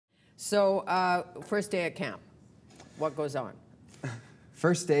So, first day at camp, what goes on?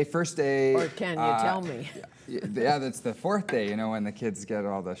 First day. Or can you tell me? Yeah, that's the fourth day, you know, when the kids get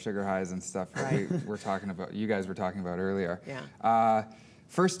all the sugar highs and stuff that we're talking about, you guys were talking about earlier. Yeah.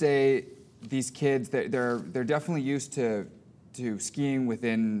 First day, these kids, they're definitely used to skiing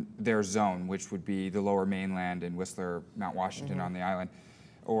within their zone, which would be the Lower Mainland in Whistler, Mount Washington on the island,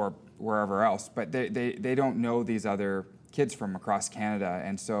 or wherever else. But they don't know these other kids from across Canada,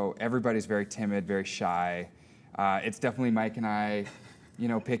 and so everybody's very timid, very shy. It's definitely Mike and I, you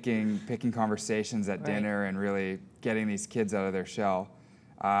know, picking conversations at dinner and really getting these kids out of their shell.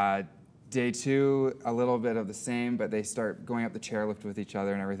 Day two, a little bit of the same, but they start going up the chairlift with each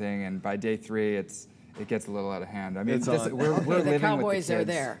other and everything. And by day three, it gets a little out of hand. I mean, we're living the Cowboys with the kids. are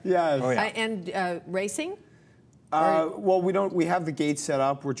there. Yeah. Oh, yeah. And racing? Well, we have the gate set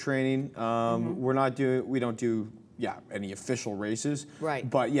up. We're training. We don't do any official races. Right.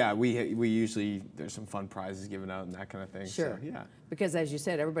 But yeah, we usually, there's some fun prizes given out and that kind of thing. Sure. So, yeah. Because as you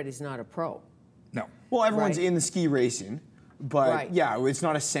said, everybody's not a pro. No. Well, everyone's in the ski racing. But Right. it's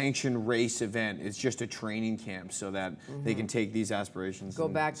not a sanctioned race event. It's just a training camp so that they can take these aspirations. Go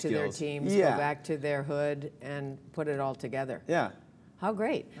and back to their skills. teams, go back to their hood, and put it all together. Yeah. How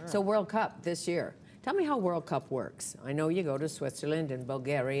great. So World Cup this year. Tell me how World Cup works. I know you go to Switzerland and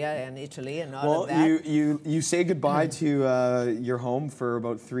Bulgaria and Italy and all of that. Well, you say goodbye to your home for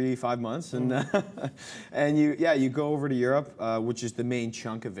about 3-5 months, and and you go over to Europe, which is the main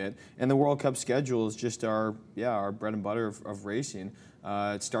chunk of it. And the World Cup schedule is just our bread and butter of racing.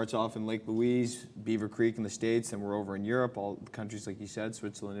 It starts off in Lake Louise, Beaver Creek in the States, and we're over in Europe, all the countries like you said,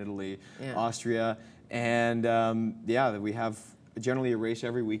 Switzerland, Italy, Austria, and we have generally a race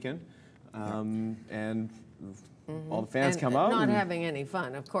every weekend. And all the fans come out. Not having any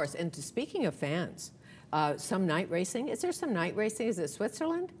fun, of course. And speaking of fans, some night racing. Is there some night racing? Is it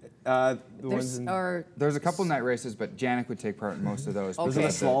Switzerland? There's a couple night races, but Janyk would take part in most of those. Those are the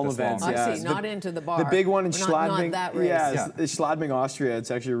slalom events. I see, not into the bar. The big one in Not Schladming. that race. It's Schladming, Austria.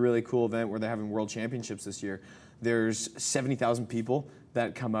 It's actually a really cool event where they're having world championships this year. There's 70,000 people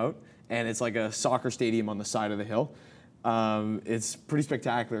that come out, and it's like a soccer stadium on the side of the hill. It's pretty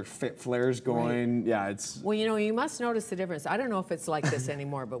spectacular. Flares going. Right. Yeah, it's. Well, you know, you must notice the difference. I don't know if it's like this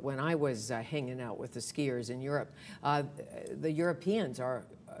anymore, but when I was hanging out with the skiers in Europe, the Europeans are,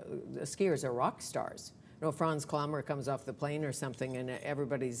 the skiers are rock stars. You know, Franz Klammer comes off the plane or something, and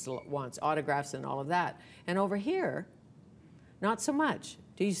everybody wants autographs and all of that. And over here, not so much.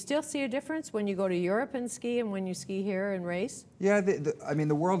 Do you still see a difference when you go to Europe and ski and when you ski here and race? Yeah, I mean,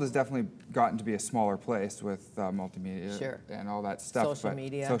 the world has definitely gotten to be a smaller place with multimedia and all that stuff.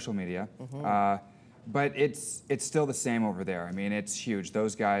 Social media. But it's still the same over there. I mean, it's huge.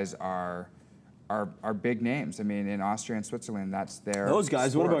 Those guys are big names. I mean, in Austria and Switzerland, that's their Those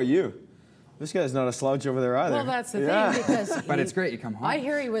guys. sport. What about you? This guy's not a slouch over there either. Well, that's the thing, because but it's great. You come home. I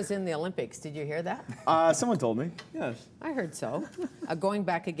hear he was in the Olympics. Did you hear that? Someone told me. Yes. I heard so. Going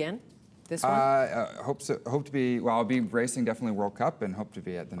back again, this one. Hope to be. Well, I'll be racing definitely World Cup and hope to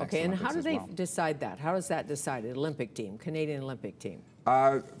be at the next. Okay, and Olympics how do they well. decide that? How is that decided? Olympic team, Canadian Olympic team.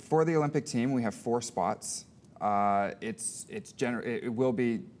 For the Olympic team, we have 4 spots. It will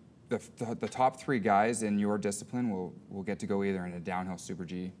be the top 3 guys in your discipline will get to go either in a downhill Super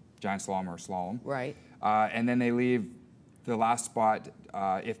G, giant slalom, or slalom. Right. And then they leave the last spot.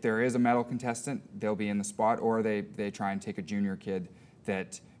 If there is a medal contestant, they'll be in the spot, or they try and take a junior kid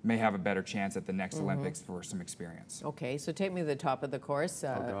that may have a better chance at the next Olympics for some experience. Okay, so take me to the top of the course,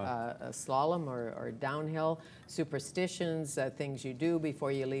 a slalom or downhill, superstitions, things you do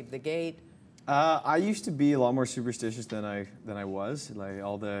before you leave the gate. I used to be a lot more superstitious than I was. Like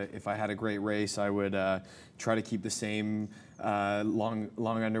if I had a great race, I would try to keep the same long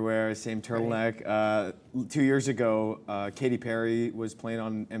underwear, same turtleneck. Right. 2 years ago, Katy Perry was playing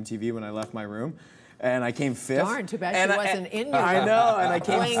on MTV when I left my room. And I came 5th. Darn, too bad she wasn't in your room. I know, and I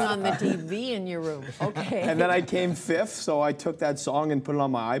came playing on the TV in your room. Okay. And then I came 5th, so I took that song and put it on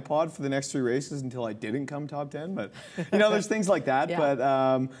my iPod for the next 3 races until I didn't come top 10. But you know, there's things like that. Yeah.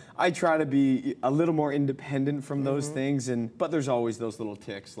 But I try to be a little more independent from those things. But there's always those little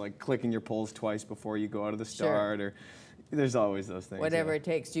ticks, like clicking your poles twice before you go out of the start, or there's always those things. Whatever it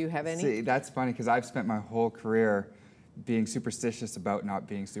takes. Do you have any? See, that's funny because I've spent my whole career being superstitious about not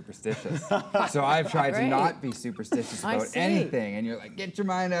being superstitious. So I've tried to not be superstitious about anything, and you're like, get your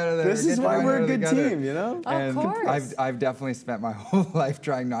mind out of there. This is why we're a good team, you know? Of course. I've definitely spent my whole life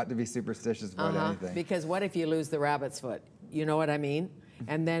trying not to be superstitious about anything. Because what if you lose the rabbit's foot? You know what I mean?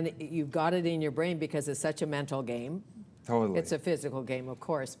 And then you've got it in your brain because it's such a mental game. Totally. It's a physical game, of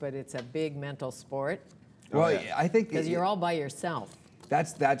course, but it's a big mental sport. Well, I think because you're all by yourself.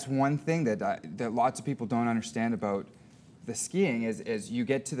 That's one thing that lots of people don't understand about the skiing is you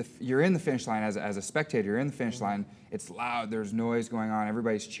get to you're in the finish line as a spectator. You're in the finish line. It's loud. There's noise going on.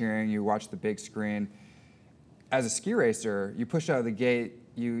 Everybody's cheering. You watch the big screen. As a ski racer, you push out of the gate.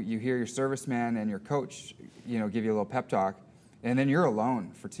 You hear your serviceman and your coach, give you a little pep talk, and then you're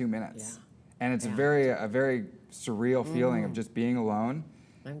alone for 2 minutes. Yeah. And it's a very surreal feeling of just being alone.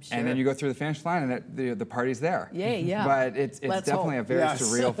 I'm sure. And then you go through the finish line, and the party's there. Yeah. But it's definitely a very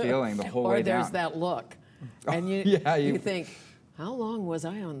surreal feeling the whole way down. Or there's that look, and you think, how long was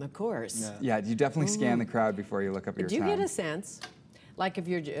I on the course? Yeah, you definitely scan the crowd before you look up your time. Do you get a sense, like if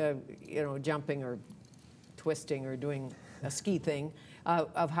you're jumping or twisting or doing a ski thing,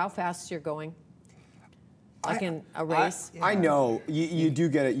 of how fast you're going? Like in a race? I know. You do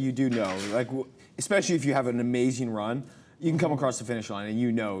get it. You do know. Like, especially if you have an amazing run, you can come across the finish line and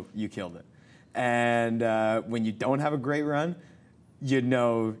you killed it. And when you don't have a great run, you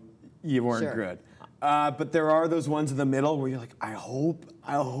know you weren't good. But there are those ones in the middle where you're like, I hope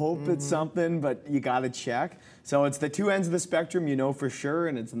it's something, but you got to check. So it's the two ends of the spectrum, for sure,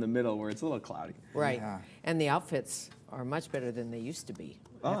 and it's in the middle where it's a little cloudy. Right. Yeah. And the outfits are much better than they used to be,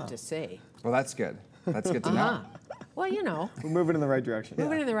 I have to say. Well, that's good. That's good to know. Well, we're moving in the right direction.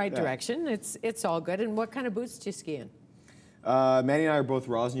 Moving in the right direction. It's all good. And what kind of boots do you ski in? Manny and I are both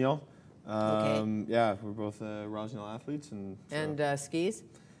Rosniel. Okay. Yeah, we're both Rosniel athletes. And skis?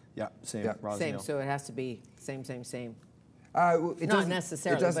 Yeah, same. Yeah. Rosniel. Same, so it has to be same. Not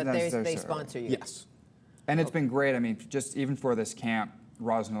necessarily, but they sponsor you. Yes. And it's been great. I mean, just even for this camp,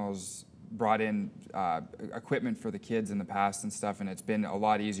 Rosniel's brought in equipment for the kids in the past and stuff, and it's been a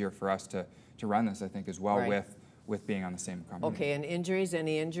lot easier for us to run this, I think, as well with being on the same company. Okay, and injuries?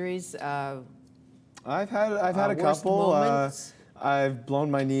 Any injuries? I've had a couple. I've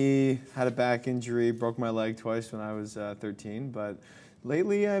blown my knee, had a back injury, broke my leg twice when I was 13, but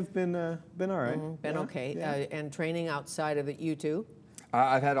lately I've been all right. Been okay. Yeah. And training outside of it, you too?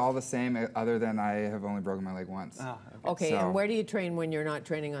 I've had all the same, other than I have only broken my leg once. Okay, and where do you train when you're not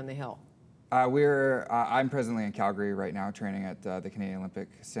training on the hill? I'm presently in Calgary right now, training at the Canadian Olympic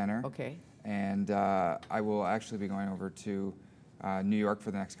Center. Okay. And I will actually be going over to New York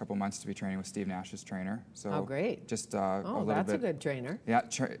for the next couple months to be training with Steve Nash's trainer. So great. Just a little bit. That's a good trainer. Yeah,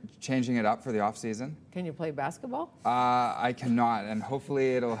 changing it up for the off season. Can you play basketball? I cannot, and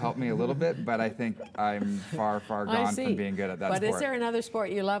hopefully it'll help me a little bit. But I think I'm far gone from being good at that sport. But is there another sport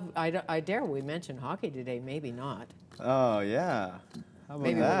you love? I dare we mention hockey today? Maybe not. Oh yeah. How about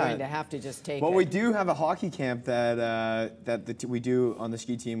Maybe that? we're going to have to just take we do have a hockey camp that we do on the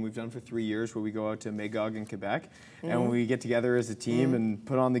ski team. We've done for 3 years, where we go out to Magog in Quebec, and we get together as a team and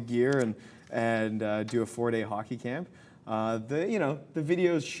put on the gear and do a 4-day hockey camp. The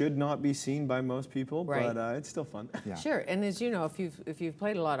videos should not be seen by most people, but it's still fun. Yeah. Sure, and as you know, if you've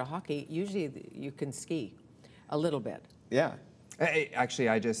played a lot of hockey, usually you can ski a little bit. Yeah. Actually,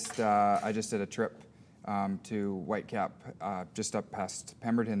 I just did a trip to Whitecap, just up past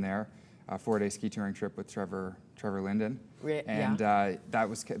Pemberton there, a 4-day ski touring trip with Trevor Linden, and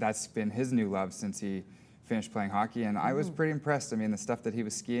that's been his new love since he finished playing hockey, and I was pretty impressed. I mean, the stuff that he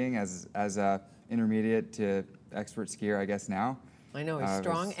was skiing as a intermediate to expert skier, I guess now. I know, he's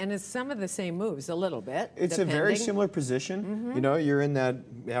strong, and it's some of the same moves, a little bit. It's a very similar position. You're in that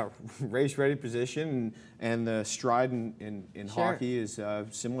race-ready position, and the stride in hockey is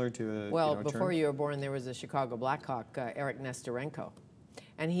similar to before you were born, there was a Chicago Blackhawk, Eric Nestorenko,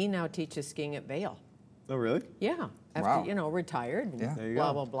 and he now teaches skiing at Vail. Oh, really? Yeah. After, retired, and there you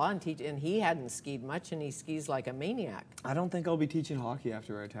blah, go. blah, blah, and he hadn't skied much, and he skis like a maniac. I don't think I'll be teaching hockey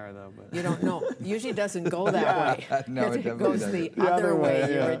after I retire, though. But you don't know. Usually doesn't go that way. No, it goes the other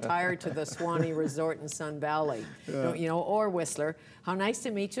way. You retire to the Swanee Resort in Sun Valley, or Whistler. How nice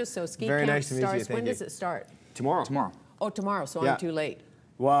to meet you. So ski Very camp nice to meet you. starts. Thank When you. does it start? Tomorrow. Oh, tomorrow, so I'm too late.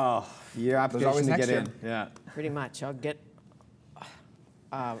 Wow, your application to get in. Yeah. Pretty much. I'll get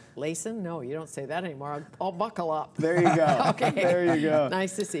Layson? No, you don't say that anymore. I'll buckle up. There you go. Okay. There you go.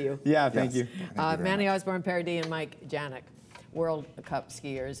 Nice to see you. Yeah, thank you. Manny Osborne-Paradis and Mike Janyk, World Cup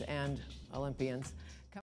skiers and Olympians.